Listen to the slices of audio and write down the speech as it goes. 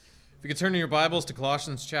If you could turn in your Bibles to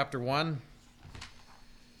Colossians chapter 1.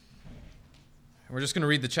 We're just going to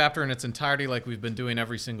read the chapter in its entirety like we've been doing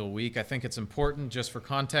every single week. I think it's important just for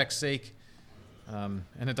context's sake, and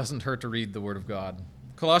it doesn't hurt to read the Word of God.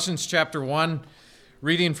 Colossians chapter 1,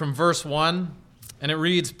 reading from verse 1, and it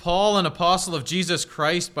reads, Paul, an apostle of Jesus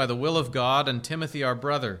Christ by the will of God, and Timothy our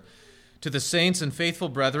brother, to the saints and faithful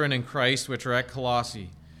brethren in Christ which are at Colossae.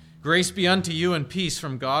 Grace be unto you and peace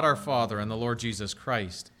from God our Father and the Lord Jesus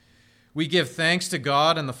Christ. We give thanks to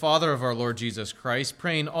God and the Father of our Lord Jesus Christ,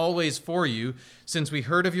 praying always for you, since we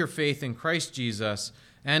heard of your faith in Christ Jesus,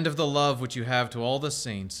 and of the love which you have to all the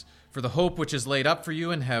saints, for the hope which is laid up for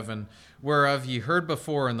you in heaven, whereof ye heard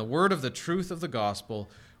before in the word of the truth of the gospel,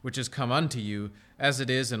 which is come unto you, as it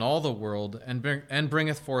is in all the world, and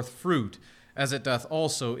bringeth forth fruit, as it doth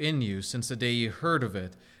also in you, since the day ye heard of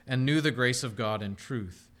it, and knew the grace of God in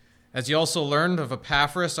truth. As ye also learned of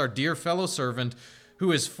Epaphras, our dear fellow servant,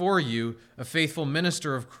 who is for you a faithful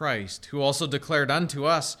minister of Christ, who also declared unto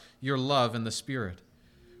us your love in the Spirit.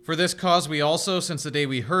 For this cause we also, since the day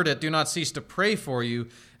we heard it, do not cease to pray for you,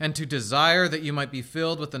 and to desire that you might be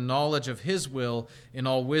filled with the knowledge of his will in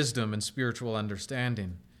all wisdom and spiritual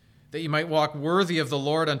understanding, that you might walk worthy of the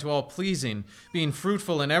Lord unto all pleasing, being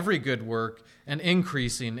fruitful in every good work, and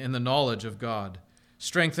increasing in the knowledge of God,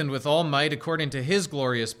 strengthened with all might according to his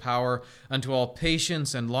glorious power, unto all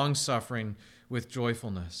patience and long-suffering, with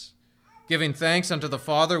joyfulness, giving thanks unto the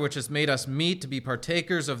Father which has made us meet to be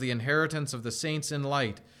partakers of the inheritance of the saints in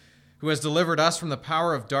light, who has delivered us from the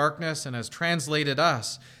power of darkness and has translated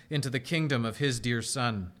us into the kingdom of his dear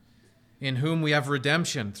Son, in whom we have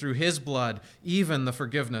redemption through his blood, even the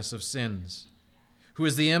forgiveness of sins, who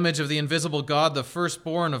is the image of the invisible God, the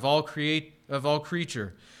firstborn of all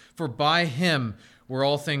creature. For by him were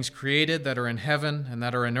all things created that are in heaven and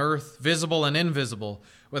that are in earth, visible and invisible,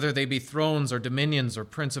 whether they be thrones or dominions or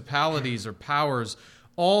principalities or powers.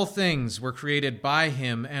 All things were created by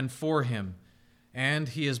him and for him, and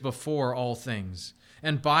he is before all things,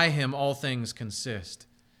 and by him all things consist.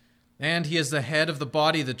 And he is the head of the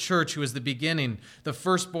body, the church, who is the beginning, the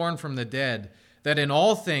firstborn from the dead, that in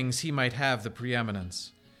all things he might have the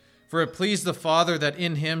preeminence. For it pleased the Father that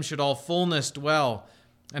in him should all fullness dwell,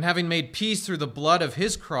 and having made peace through the blood of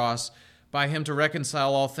his cross, by him to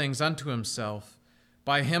reconcile all things unto himself.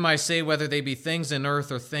 By him I say, whether they be things in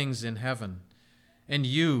earth or things in heaven. And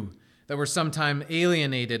you, that were sometime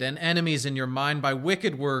alienated and enemies in your mind by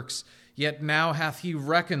wicked works, yet now hath he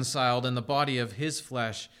reconciled in the body of his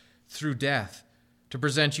flesh through death, to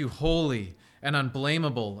present you holy and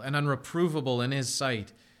unblameable and unreprovable in his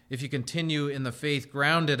sight, if you continue in the faith,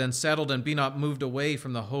 grounded and settled, and be not moved away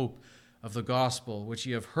from the hope of the gospel, which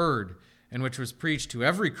ye have heard, and which was preached to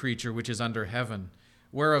every creature which is under heaven,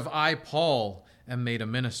 whereof I, Paul, am made a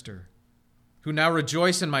minister, who now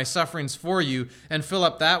rejoice in my sufferings for you, and fill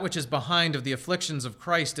up that which is behind of the afflictions of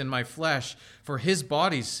Christ in my flesh, for his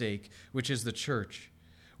body's sake, which is the church,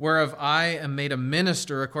 whereof I am made a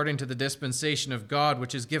minister according to the dispensation of God,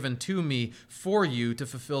 which is given to me for you to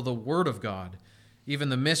fulfill the word of God, even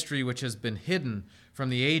the mystery which has been hidden from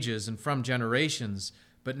the ages and from generations,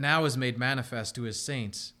 but now is made manifest to his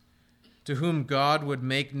saints, to whom God would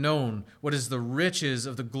make known what is the riches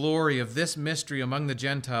of the glory of this mystery among the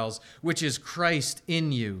Gentiles, which is Christ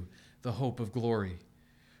in you, the hope of glory,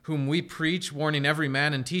 whom we preach, warning every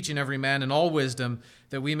man and teaching every man in all wisdom,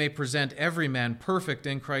 that we may present every man perfect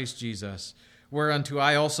in Christ Jesus, whereunto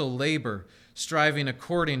I also labor, striving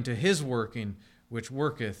according to his working, which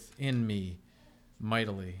worketh in me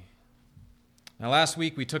mightily. Now, last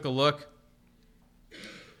week we took a look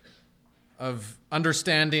of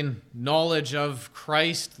understanding knowledge of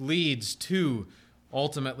Christ leads to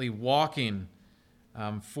ultimately walking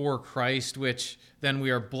for Christ, which then we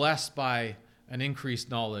are blessed by an increased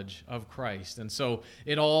knowledge of Christ. And so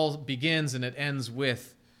it all begins and it ends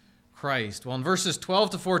with Christ. Well, in verses 12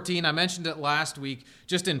 to 14, I mentioned it last week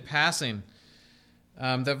just in passing,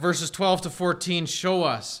 that verses 12 to 14 show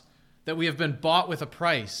us that we have been bought with a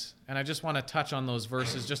price. And I just want to touch on those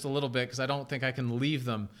verses just a little bit because I don't think I can leave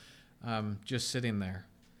them just sitting there.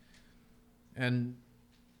 And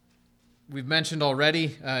we've mentioned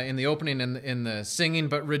already in the opening and in the singing,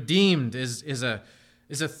 but redeemed is a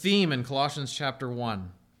theme in Colossians chapter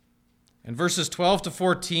 1. In verses 12 to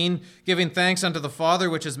 14, giving thanks unto the Father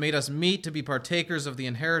which has made us meet to be partakers of the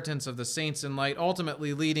inheritance of the saints in light,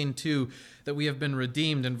 ultimately leading to that we have been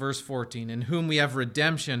redeemed in verse 14, in whom we have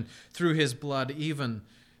redemption through his blood, even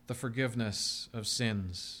the forgiveness of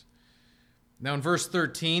sins. Now in verse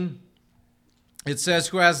 13, it says,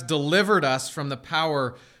 who has delivered us from the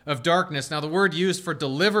power of darkness. Now the word used for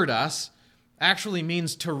delivered us actually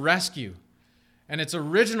means to rescue. And its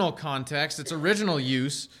original context, its original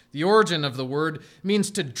use, the origin of the word,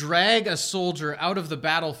 means to drag a soldier out of the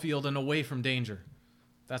battlefield and away from danger.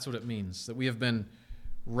 That's what it means, that we have been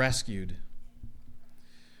rescued.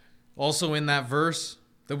 Also in that verse,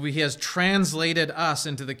 that he has translated us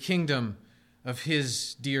into the kingdom of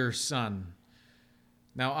his dear Son.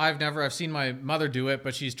 Now, I've seen my mother do it,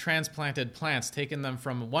 but she's transplanted plants, taken them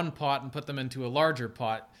from one pot and put them into a larger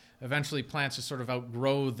pot. Eventually, plants just sort of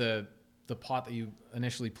outgrow the pot that you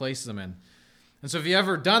initially placed them in. And so if you've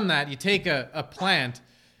ever done that, you take a plant,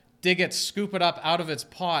 dig it, scoop it up out of its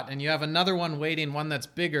pot, and you have another one waiting, one that's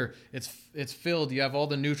bigger. It's filled. You have all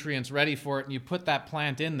the nutrients ready for it, and you put that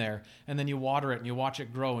plant in there, and then you water it, and you watch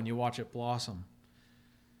it grow, and you watch it blossom.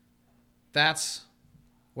 That's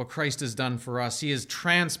what Christ has done for us. He has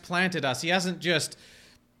transplanted us. He hasn't just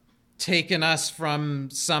taken us from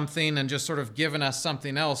something and just sort of given us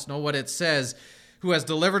something else. No, what it says, who has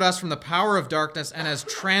delivered us from the power of darkness and has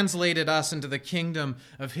translated us into the kingdom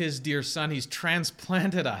of his dear Son. He's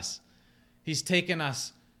transplanted us. He's taken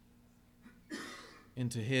us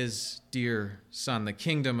into his dear Son, the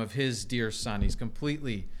kingdom of his dear Son. He's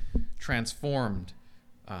completely transformed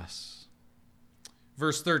us.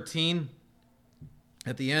 Verse 13,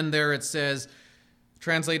 at the end there it says,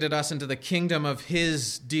 translated us into the kingdom of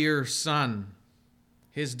his dear Son.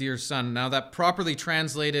 His dear Son. Now that properly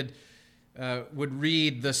translated would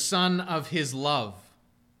read, the Son of his love.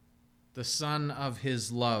 The Son of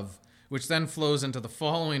his love. Which then flows into the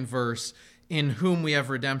following verse, in whom we have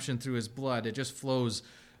redemption through his blood. It just flows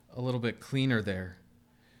a little bit cleaner there.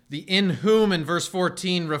 The in whom in verse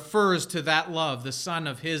 14 refers to that love, the Son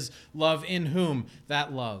of his love, in whom,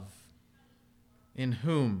 that love. In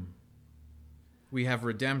whom we have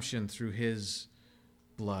redemption through his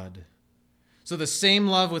blood. So the same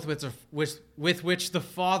love with which the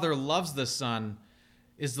Father loves the Son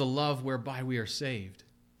is the love whereby we are saved.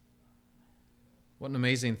 What an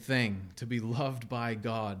amazing thing to be loved by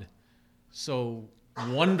God so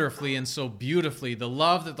wonderfully and so beautifully. The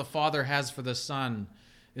love that the Father has for the Son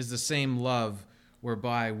is the same love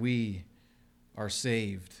whereby we are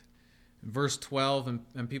saved. In verse 12,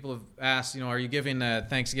 and people have asked, are you giving a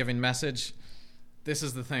Thanksgiving message? This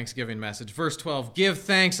is the Thanksgiving message. Verse 12, give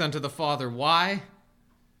thanks unto the Father. Why?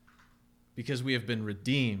 Because we have been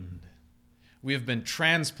redeemed. We have been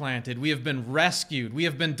transplanted. We have been rescued. We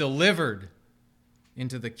have been delivered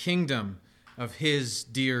into the kingdom of his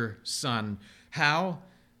dear Son. How?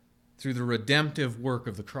 Through the redemptive work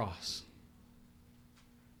of the cross.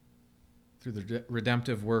 Through the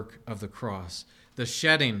redemptive work of the cross. The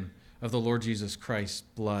shedding of the Lord Jesus Christ's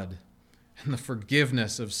blood. And the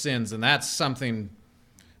forgiveness of sins. And that's something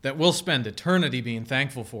that we'll spend eternity being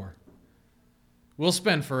thankful for. We'll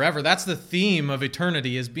spend forever. That's the theme of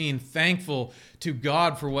eternity, is being thankful to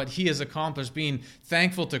God for what he has accomplished, being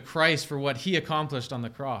thankful to Christ for what he accomplished on the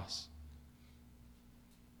cross.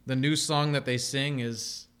 The new song that they sing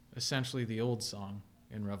is essentially the old song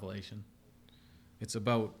in Revelation. It's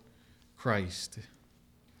about Christ.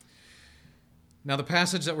 Now, the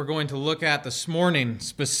passage that we're going to look at this morning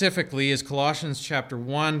specifically is Colossians chapter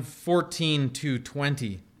 1, 14 to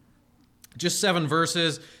 20. Just 7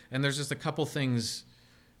 verses, and there's just a couple things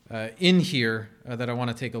in here that I want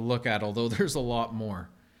to take a look at, although there's a lot more.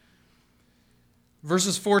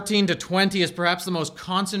 Verses 14 to 20 is perhaps the most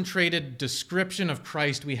concentrated description of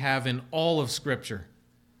Christ we have in all of Scripture.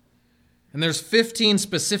 And there's 15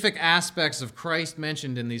 specific aspects of Christ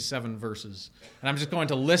mentioned in these 7 verses. And I'm just going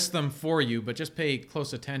to list them for you, but just pay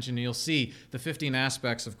close attention and you'll see the 15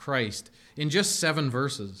 aspects of Christ in just 7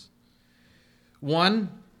 verses. 1,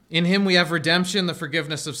 in him we have redemption, the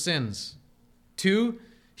forgiveness of sins. 2,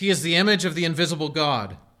 he is the image of the invisible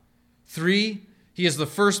God. 3, he is the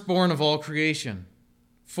firstborn of all creation.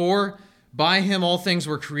 4, by him all things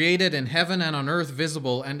were created in heaven and on earth,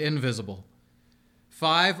 visible and invisible.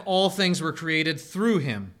 5, all things were created through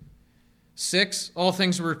him. 6, all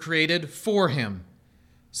things were created for him.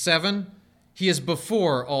 7, he is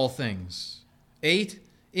before all things. 8,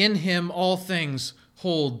 in him all things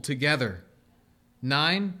hold together.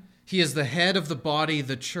 9, he is the head of the body,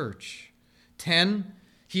 the church. 10,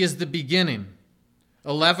 he is the beginning.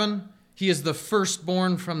 11, he is the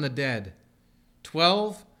firstborn from the dead.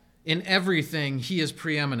 12, in everything he is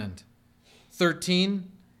preeminent. 13,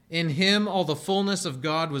 in him all the fullness of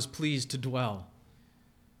God was pleased to dwell.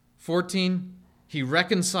 14, he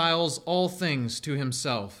reconciles all things to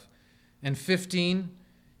himself. And 15,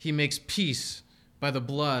 he makes peace by the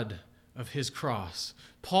blood of his cross.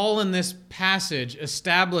 Paul in this passage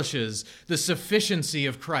establishes the sufficiency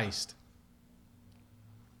of Christ.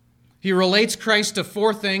 He relates Christ to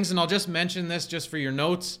 4 things, and I'll just mention this just for your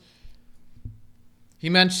notes.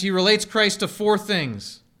 He relates Christ to four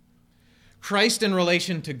things: Christ in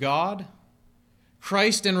relation to God,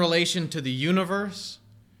 Christ in relation to the universe,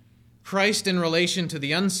 Christ in relation to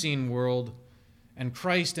the unseen world, and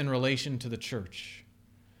Christ in relation to the church.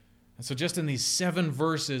 And so just in these 7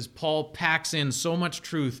 verses, Paul packs in so much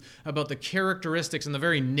truth about the characteristics and the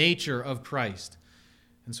very nature of Christ.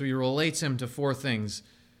 And so he relates him to 4 things: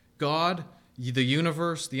 God, the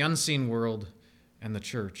universe, the unseen world, and the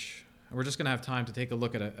church. And we're just going to have time to take a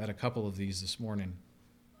look at a couple of these this morning.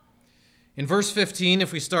 In verse 15,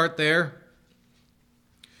 if we start there,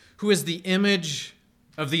 who is the image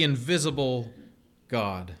of the invisible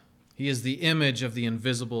God? He is the image of the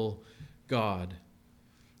invisible God.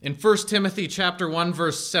 In 1 Timothy chapter 1,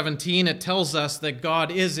 verse 17, it tells us that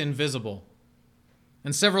God is invisible.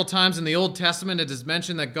 And several times in the Old Testament, it is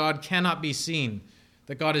mentioned that God cannot be seen,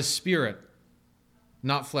 that God is spirit,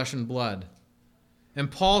 not flesh and blood. And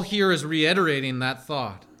Paul here is reiterating that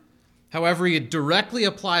thought. However, he directly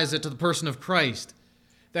applies it to the person of Christ,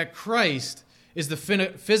 that Christ is the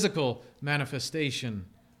physical manifestation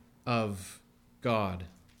of God.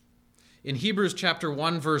 In Hebrews chapter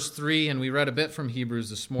 1, verse 3, and we read a bit from Hebrews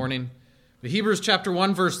this morning, but Hebrews chapter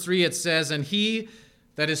 1, verse 3, it says, "And he,"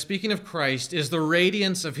 that is speaking of Christ, "is the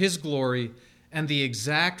radiance of his glory and the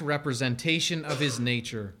exact representation of his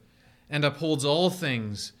nature, and upholds all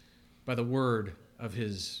things by the word of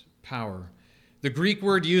his power." The Greek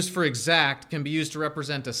word used for exact can be used to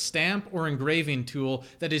represent a stamp or engraving tool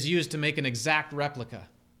that is used to make an exact replica.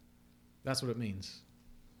 That's what it means.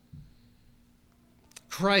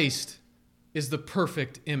 Christ is the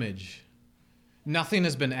perfect image. Nothing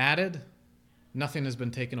has been added, nothing has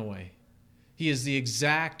been taken away. He is the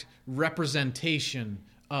exact representation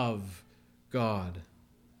of God.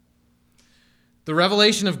 The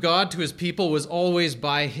revelation of God to his people was always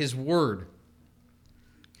by his word.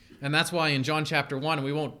 And that's why in John chapter 1,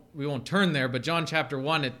 and we won't turn there, but John chapter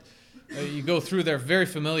 1, you go through there, very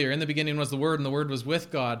familiar. In the beginning was the Word, and the Word was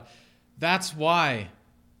with God. That's why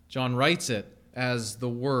John writes it as the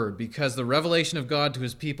Word, because the revelation of God to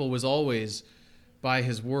his people was always by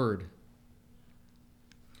his word.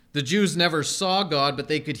 The Jews never saw God, but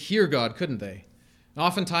they could hear God, couldn't they? And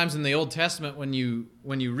oftentimes in the Old Testament, when you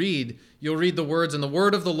read, you'll read the words, "And the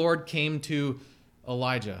word of the Lord came to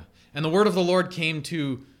Elijah, and the word of the Lord came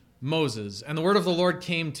to Moses, and the word of the Lord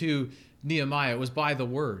came to Nehemiah." It was by the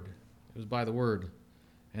word. It was by the word.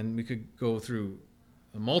 And we could go through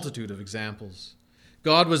a multitude of examples.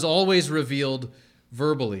 God was always revealed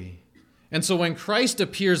verbally. And so when Christ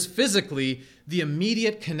appears physically, the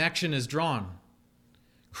immediate connection is drawn.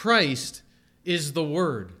 Christ is the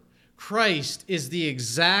Word. Christ is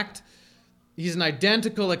he's an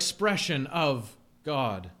identical expression of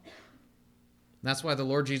God. That's why the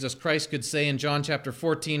Lord Jesus Christ could say in John chapter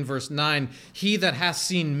 14, verse 9, "He that hath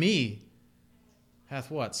seen me hath"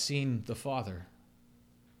 what? "Seen the Father."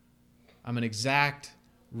 I'm an exact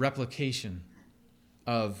replication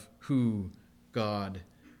of who God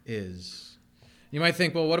is. You might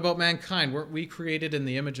think, well, what about mankind? Weren't we created in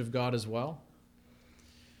the image of God as well?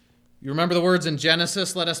 You remember the words in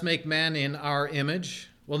Genesis, "Let us make man in our image"?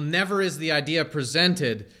 Well, never is the idea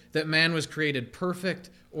presented that man was created perfect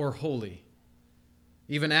or holy.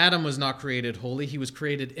 Even Adam was not created holy. He was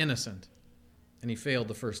created innocent, and he failed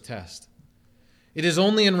the first test. It is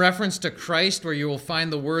only in reference to Christ where you will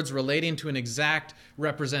find the words relating to an exact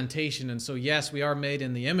representation. And so, yes, we are made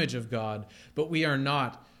in the image of God, but we are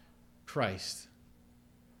not Christ.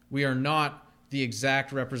 We are not the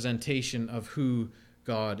exact representation of who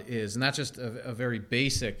God is. And that's just a very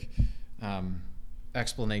basic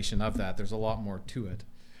explanation of that. There's a lot more to it.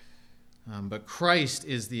 But Christ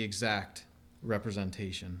is the exact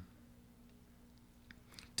representation.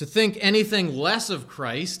 To think anything less of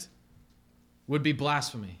Christ would be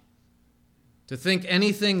blasphemy. To think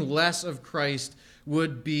anything less of Christ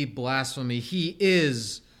would be blasphemy. He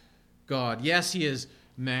is God. Yes, he is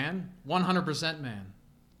man, 100% man,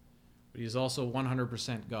 but he is also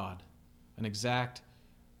 100% God, an exact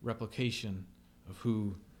replication of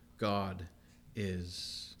who God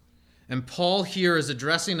is. And Paul here is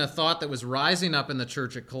addressing a thought that was rising up in the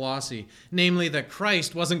church at Colossae, namely that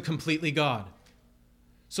Christ wasn't completely God.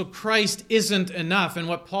 So Christ isn't enough. And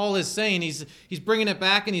what Paul is saying, he's bringing it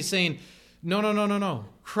back and he's saying, no.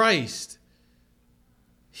 Christ,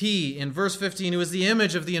 he, in verse 15, who is the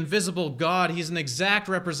image of the invisible God, he's an exact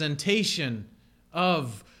representation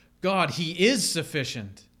of God. He is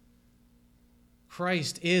sufficient.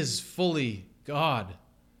 Christ is fully God.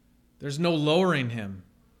 There's no lowering him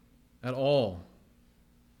at all.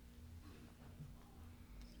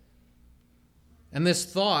 And this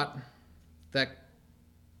thought that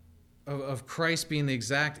of Christ being the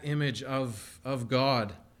exact image of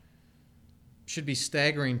God should be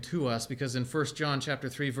staggering to us, because in 1 John chapter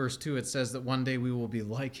 3, verse 2, it says that one day we will be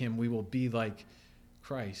like him. We will be like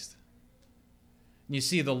Christ. And you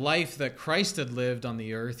see the life that Christ had lived on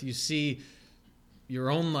the earth. You see your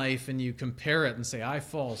own life and you compare it and say, I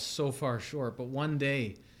fall so far short. But one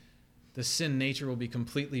day the sin nature will be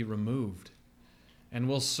completely removed, and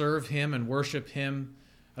we'll serve him and worship him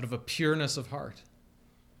out of a pureness of heart.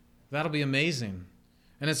 That'll be amazing.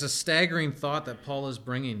 And it's a staggering thought that Paul is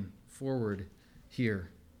bringing forward here.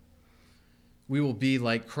 We will be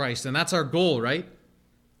like Christ. And that's our goal, right?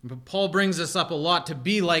 But Paul brings us up a lot to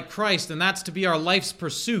be like Christ, and that's to be our life's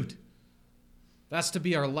pursuit. That's to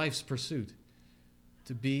be our life's pursuit.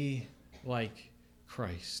 To be like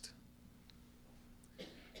Christ.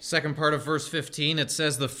 Second part of verse 15, it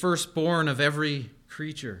says, the firstborn of every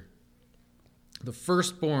creature. The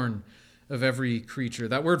firstborn of every creature.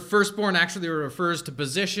 That word firstborn actually refers to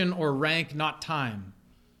position or rank, not time.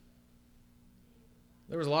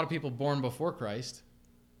 There was a lot of people born before Christ.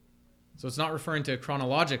 So it's not referring to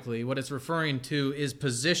chronologically. What it's referring to is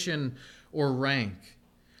position or rank.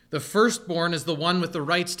 The firstborn is the one with the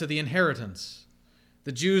rights to the inheritance.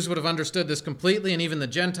 The Jews would have understood this completely, and even the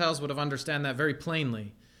Gentiles would have understood that very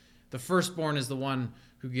plainly. The firstborn is the one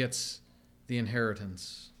who gets the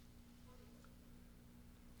inheritance.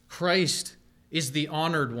 Christ is the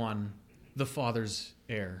honored one, the Father's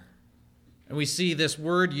heir. And we see this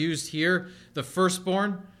word used here, the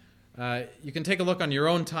firstborn. You can take a look on your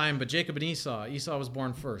own time, but Jacob and Esau was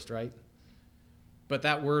born first, right? But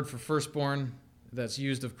that word for firstborn that's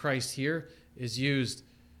used of Christ here is used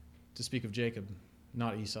to speak of Jacob,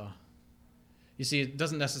 not Esau. You see, it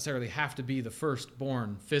doesn't necessarily have to be the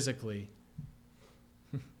firstborn physically.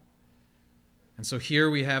 And so here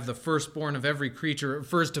we have the firstborn of every creature. It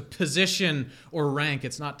refers to position or rank.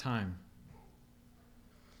 It's not time.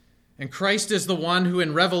 And Christ is the one who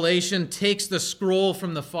in Revelation takes the scroll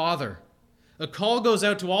from the Father. A call goes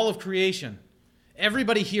out to all of creation.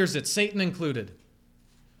 Everybody hears it, Satan included.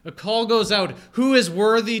 A call goes out. Who is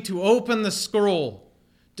worthy to open the scroll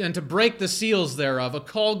and to break the seals thereof? A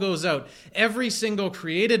call goes out. Every single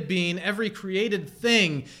created being, every created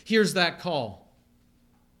thing hears that call.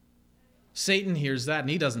 Satan hears that and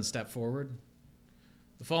he doesn't step forward.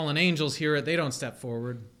 The fallen angels hear it, they don't step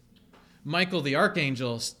forward. Michael the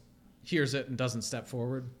archangel hears it and doesn't step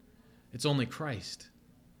forward. It's only Christ.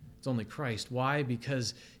 It's only Christ. Why?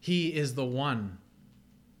 Because he is the one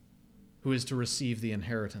who is to receive the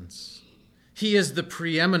inheritance. He is the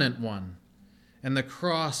preeminent one, and the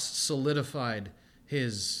cross solidified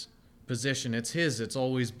his position. It's his. It's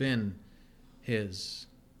always been his.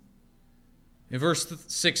 In verse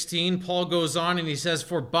 16, Paul goes on and he says,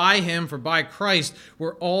 for by him, for by Christ,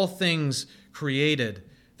 were all things created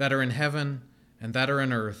that are in heaven and that are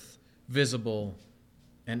in earth, visible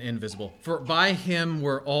and invisible. For by him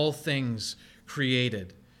were all things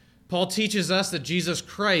created. Paul teaches us that Jesus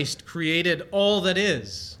Christ created all that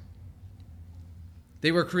is.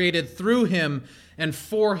 They were created through him and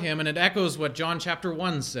for him, and it echoes what John chapter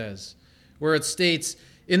 1 says, where it states,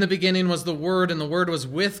 in the beginning was the Word, and the Word was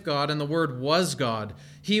with God, and the Word was God.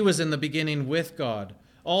 He was in the beginning with God.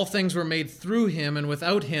 All things were made through him, and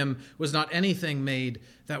without him was not anything made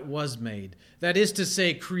that was made. That is to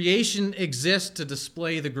say, creation exists to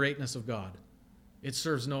display the greatness of God. It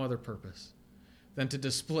serves no other purpose than to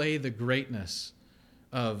display the greatness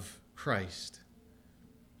of Christ.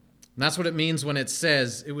 And that's what it means when it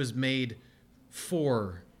says it was made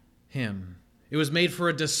for him. It was made for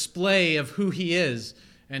a display of who he is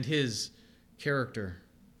and his character.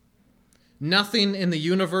 Nothing in the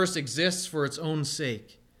universe exists for its own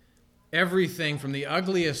sake. Everything from the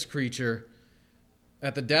ugliest creature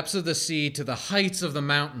at the depths of the sea to the heights of the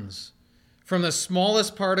mountains, from the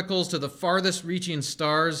smallest particles to the farthest reaching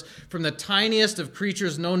stars, from the tiniest of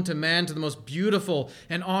creatures known to man to the most beautiful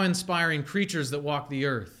and awe-inspiring creatures that walk the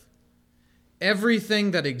earth.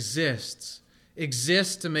 Everything that exists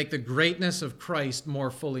to make the greatness of Christ more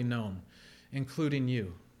fully known, including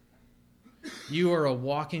you. You are a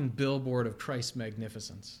walking billboard of Christ's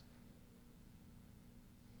magnificence.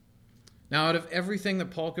 Now, out of everything that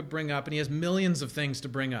Paul could bring up, and he has millions of things to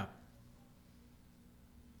bring up,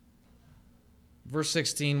 verse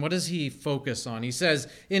 16, what does he focus on? He says,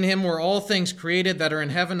 in him were all things created that are in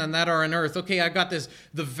heaven and that are on earth. Okay, I've got the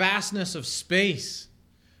vastness of space.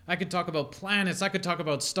 I could talk about planets. I could talk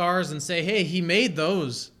about stars and say, hey, he made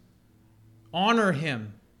those. Honor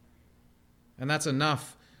him. And that's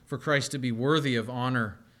enough for Christ to be worthy of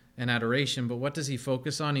honor and adoration. But what does he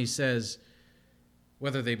focus on? He says,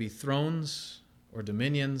 whether they be thrones or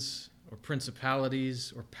dominions or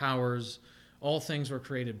principalities or powers. All things were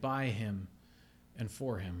created by him and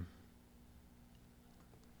for him.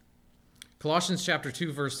 Colossians chapter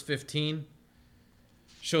 2, verse 15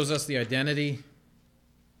 shows us the identity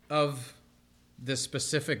of this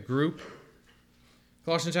specific group.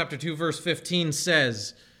 Colossians chapter 2, verse 15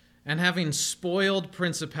 says, "And having spoiled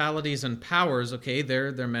principalities and powers," okay,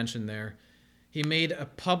 they're mentioned there, "he made a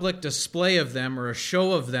public display of them," or a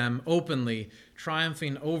show of them openly,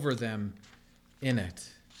 triumphing over them in it.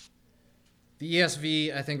 The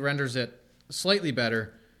ESV, I think, renders it slightly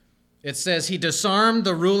better. It says, "He disarmed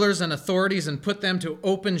the rulers and authorities and put them to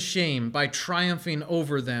open shame by triumphing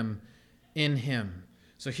over them in him."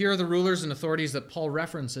 So here are the rulers and authorities that Paul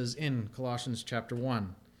references in Colossians chapter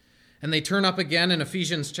 1. And they turn up again in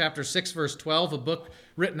Ephesians chapter 6, verse 12, a book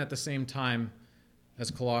written at the same time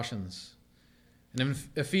as Colossians. And in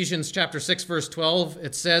Ephesians chapter 6, verse 12,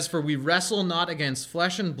 it says, "For we wrestle not against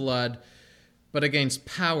flesh and blood, but against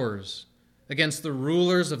powers, against the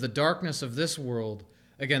rulers of the darkness of this world,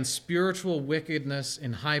 against spiritual wickedness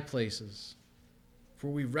in high places.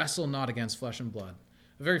 For we wrestle not against flesh and blood."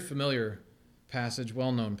 A very familiar passage,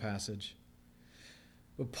 well-known passage.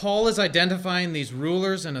 But Paul is identifying these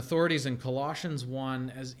rulers and authorities in Colossians 1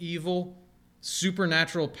 as evil,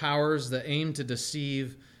 supernatural powers that aim to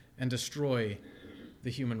deceive and destroy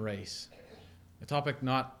the human race. A topic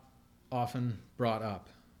not often brought up.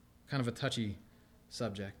 Kind of a touchy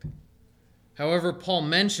subject. However, Paul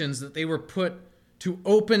mentions that they were put to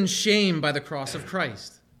open shame by the cross of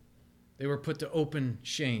Christ. They were put to open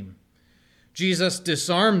shame. Jesus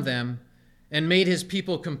disarmed them and made his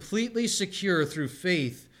people completely secure through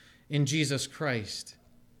faith in Jesus Christ.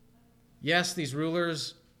 Yes, these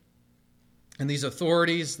rulers and these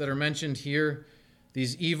authorities that are mentioned here,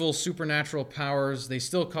 these evil supernatural powers, they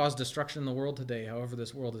still cause destruction in the world today. However,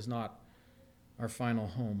 this world is not our final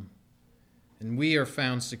home. And we are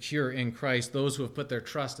found secure in Christ, those who have put their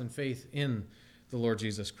trust and faith in the Lord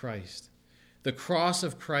Jesus Christ. The cross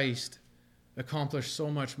of Christ accomplished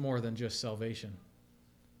so much more than just salvation.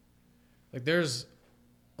 Like, there's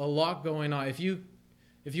a lot going on. If you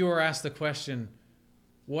were asked the question,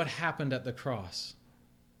 what happened at the cross?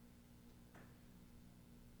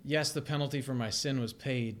 Yes, the penalty for my sin was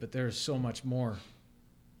paid, but there is so much more.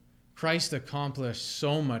 Christ accomplished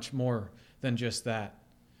so much more than just that.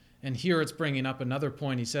 And here it's bringing up another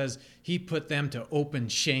point. He says he put them to open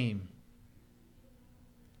shame.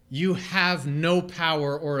 You have no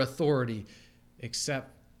power or authority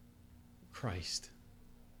except Christ.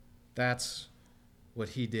 That's what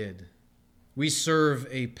he did. We serve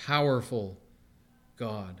a powerful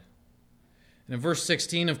God. And in verse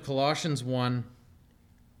 16 of Colossians 1,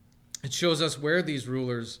 it shows us where these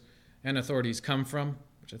rulers and authorities come from,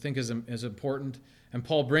 which I think is important. And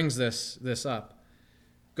Paul brings this up.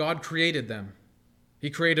 God created them. He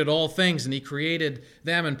created all things, and he created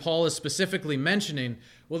them. And Paul is specifically mentioning,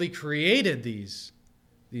 well, he created these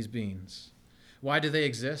beings. Why do they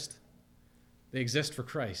exist? They exist for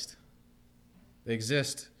Christ. They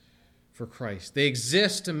exist for Christ. They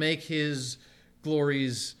exist to make his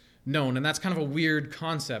glories known. And that's kind of a weird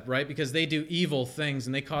concept, right? Because they do evil things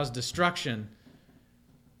and they cause destruction.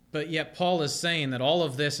 But yet Paul is saying that all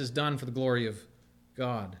of this is done for the glory of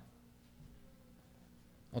God.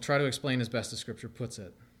 I'll try to explain as best as Scripture puts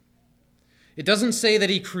it. It doesn't say that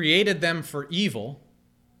he created them for evil.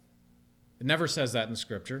 It never says that in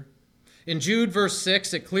Scripture. In Jude verse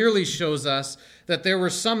 6, it clearly shows us that there were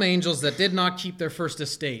some angels that did not keep their first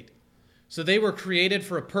estate. So they were created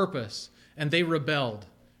for a purpose, and they rebelled.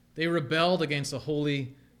 They rebelled against a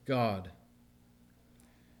holy God.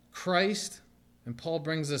 Christ, and Paul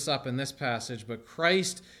brings this up in this passage, but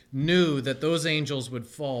Christ knew that those angels would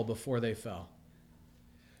fall before they fell.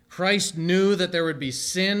 Christ knew that there would be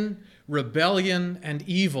sin, rebellion, and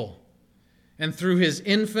evil. And through his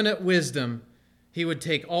infinite wisdom, he would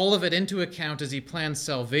take all of it into account as he planned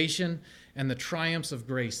salvation and the triumphs of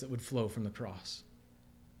grace that would flow from the cross.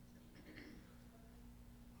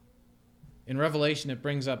 In Revelation, it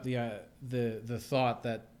brings up the thought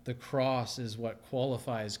that the cross is what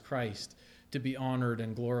qualifies Christ to be honored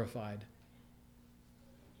and glorified.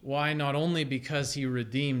 Why? Not only because he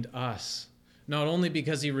redeemed us, not only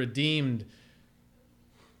because he redeemed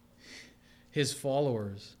his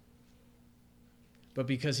followers, but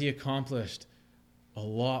because he accomplished a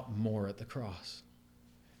lot more at the cross.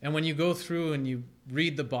 And when you go through and you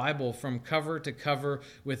read the Bible from cover to cover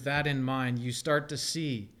with that in mind, you start to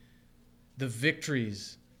see the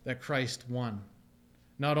victories that Christ won,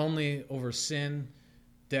 not only over sin,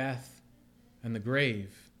 death, and the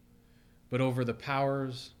grave, but over the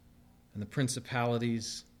powers and the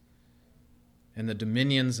principalities and the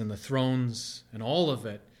dominions and the thrones and all of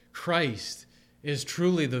it, Christ is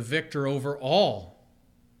truly the victor over all.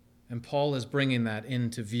 And Paul is bringing that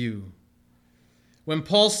into view. When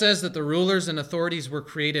Paul says that the rulers and authorities were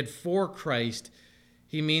created for Christ,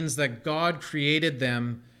 he means that God created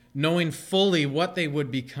them knowing fully what they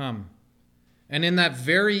would become. And in that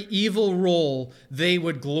very evil role, they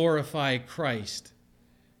would glorify Christ.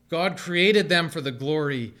 God created them for the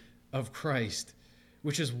glory of Christ,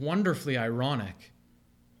 which is wonderfully ironic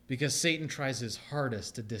because Satan tries his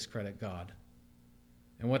hardest to discredit God.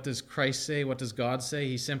 And what does Christ say? What does God say?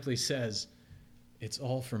 He simply says, it's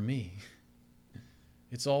all for me.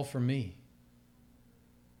 It's all for me.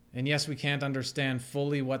 And yes, we can't understand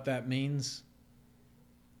fully what that means.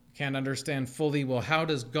 Can't understand fully, well, how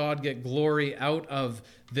does God get glory out of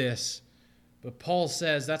this? But Paul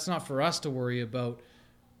says that's not for us to worry about.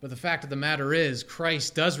 But the fact of the matter is,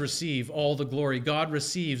 Christ does receive all the glory. God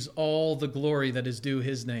receives all the glory that is due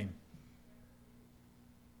his name.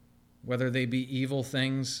 Whether they be evil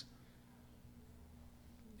things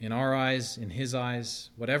in our eyes, in his eyes,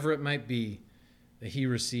 whatever it might be, that he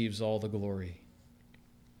receives all the glory.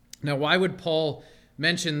 Now, why would Paul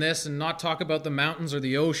mention this and not talk about the mountains or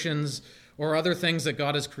the oceans or other things that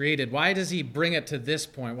God has created? Why does he bring it to this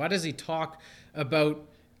point? Why does he talk about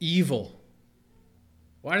evil?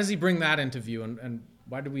 Why does he bring that into view? And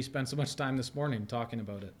why did we spend so much time this morning talking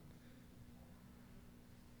about it?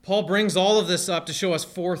 Paul brings all of this up to show us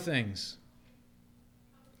four things.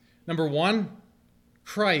 Number one,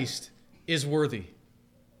 Christ is worthy.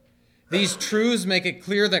 These truths make it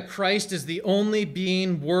clear that Christ is the only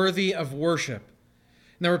being worthy of worship.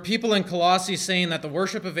 And there were people in Colossae saying that the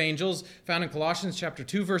worship of angels, found in Colossians chapter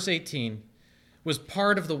 2, verse 18, was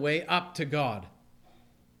part of the way up to God.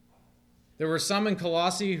 There were some in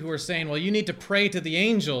Colossae who were saying, well, you need to pray to the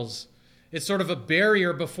angels. It's sort of a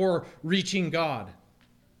barrier before reaching God.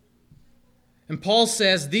 And Paul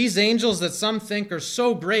says these angels that some think are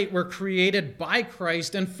so great were created by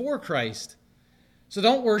Christ and for Christ. So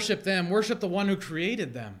don't worship them. Worship the one who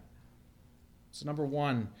created them. So number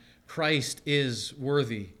one, Christ is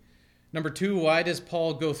worthy. Number two, why does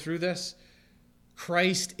Paul go through this?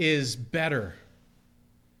 Christ is better.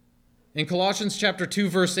 In Colossians chapter 2,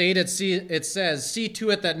 verse 8, it says, see to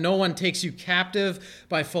it that no one takes you captive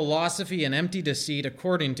by philosophy and empty deceit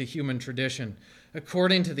according to human tradition,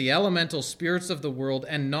 according to the elemental spirits of the world,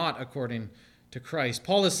 and not according to Christ.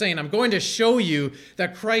 Paul is saying, I'm going to show you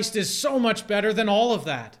that Christ is so much better than all of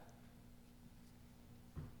that.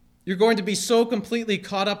 You're going to be so completely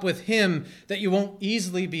caught up with him that you won't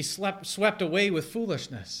easily be swept away with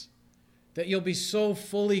foolishness. That you'll be so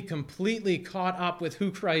fully, completely caught up with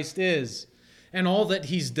who Christ is and all that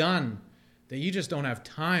he's done that you just don't have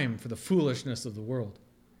time for the foolishness of the world.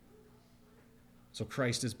 So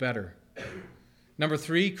Christ is better. Number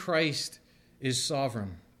three, Christ is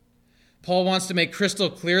sovereign. Paul wants to make crystal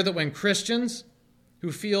clear that when Christians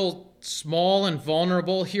who feel small and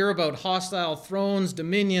vulnerable hear about hostile thrones,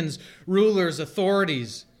 dominions, rulers,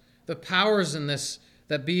 authorities, the powers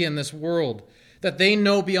that be in this world, that they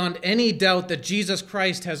know beyond any doubt that Jesus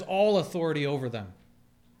Christ has all authority over them,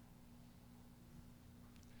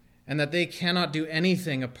 and that they cannot do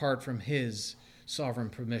anything apart from his sovereign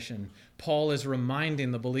permission. Paul is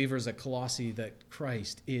reminding the believers at Colossae that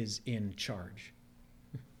Christ is in charge,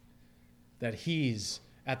 that he's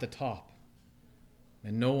at the top,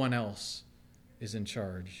 and no one else is in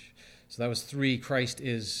charge. So that was three, Christ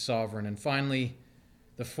is sovereign. And finally,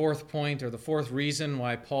 the fourth point, or the fourth reason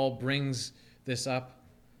why Paul brings this up,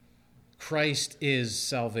 Christ is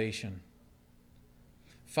salvation.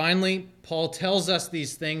 Finally, Paul tells us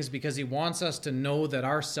these things because he wants us to know that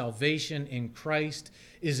our salvation in Christ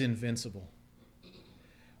is invincible.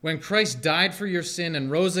 When Christ died for your sin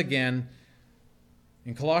and rose again,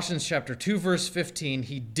 in Colossians chapter 2, verse 15,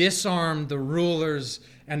 he disarmed the rulers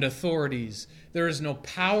and authorities. There is no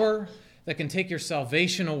power that can take your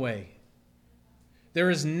salvation away.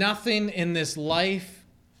 There is nothing in this life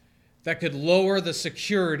that could lower the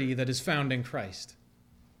security that is found in Christ.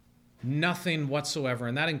 Nothing whatsoever,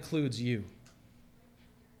 and that includes you.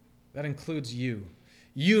 That includes you.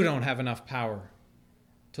 You don't have enough power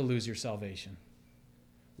to lose your salvation.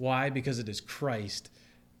 Why? Because it is Christ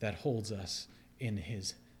that holds us in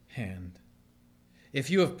his hand. If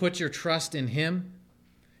you have put your trust in him,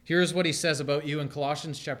 here's what he says about you in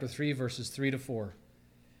Colossians chapter 3, verses 3 to 4.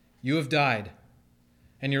 You have died,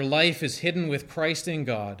 and your life is hidden with Christ in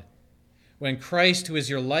God. When Christ, who is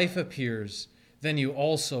your life, appears, then you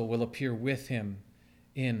also will appear with him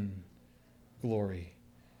in glory.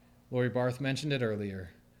 Lori Barth mentioned it earlier.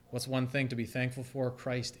 What's one thing to be thankful for?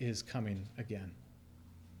 Christ is coming again.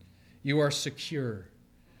 You are secure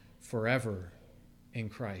forever in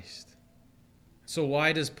Christ. So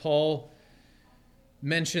why does Paul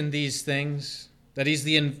mention these things? That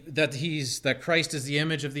Christ is the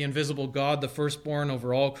image of the invisible God, the firstborn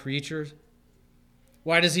over all creatures?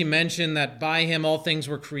 Why does he mention that by him all things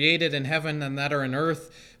were created in heaven and that are in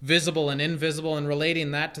earth, visible and invisible, and relating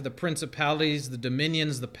that to the principalities, the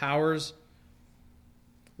dominions, the powers?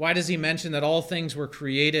 Why does he mention that all things were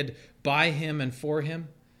created by him and for him?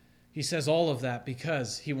 He says all of that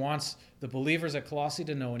because he wants the believers at Colossae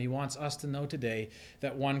to know, and he wants us to know today,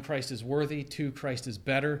 that 1, Christ is worthy, 2, Christ is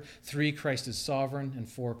better, 3, Christ is sovereign, and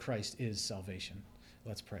 4, Christ is salvation.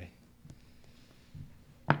 Let's pray.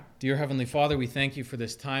 Dear Heavenly Father, we thank you for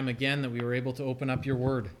this time again that we were able to open up your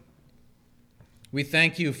word. We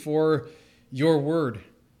thank you for your word,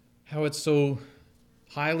 how it so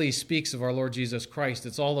highly speaks of our Lord Jesus Christ.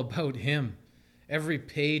 It's all about him. Every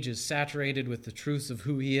page is saturated with the truths of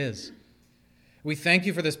who he is. We thank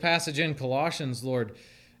you for this passage in Colossians, Lord.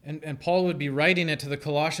 And Paul would be writing it to the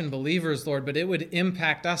Colossian believers, Lord, but it would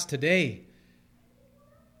impact us today.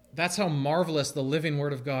 That's how marvelous the living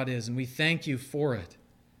word of God is, and we thank you for it.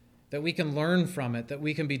 That we can learn from it, that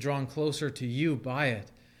we can be drawn closer to you by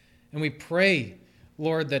it. And we pray,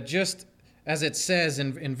 Lord, that just as it says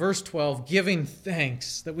in verse 12, giving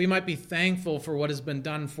thanks, that we might be thankful for what has been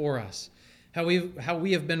done for us, how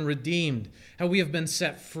we have been redeemed, how we have been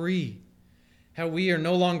set free, how we are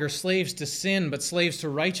no longer slaves to sin, but slaves to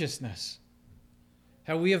righteousness,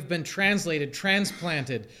 how we have been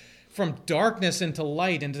transplanted from darkness into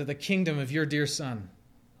light, into the kingdom of your dear Son.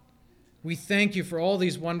 We thank you for all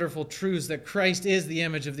these wonderful truths, that Christ is the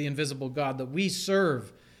image of the invisible God, that we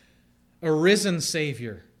serve a risen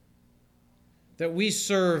Savior, that we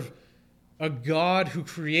serve a God who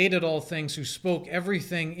created all things, who spoke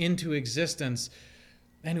everything into existence,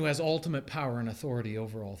 and who has ultimate power and authority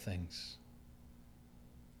over all things.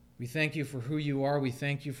 We thank you for who you are. We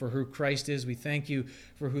thank you for who Christ is. We thank you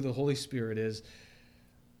for who the Holy Spirit is.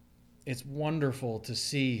 It's wonderful to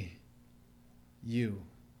see you.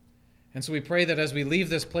 And so we pray that as we leave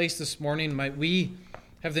this place this morning, might we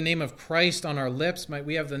have the name of Christ on our lips. Might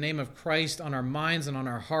we have the name of Christ on our minds and on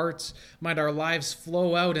our hearts. Might our lives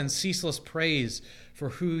flow out in ceaseless praise for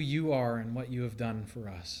who you are and what you have done for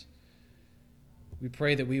us. We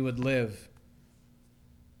pray that we would live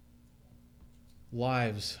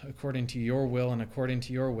lives according to your will and according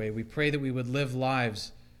to your way. We pray that we would live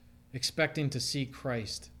lives expecting to see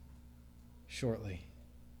Christ shortly,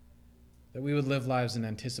 that we would live lives in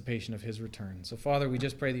anticipation of his return. So, Father, we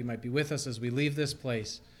just pray that you might be with us as we leave this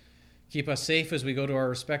place. Keep us safe as we go to our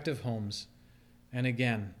respective homes. And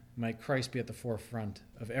again, might Christ be at the forefront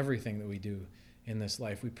of everything that we do in this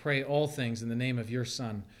life. We pray all things in the name of your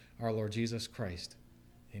Son, our Lord Jesus Christ.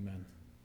 Amen.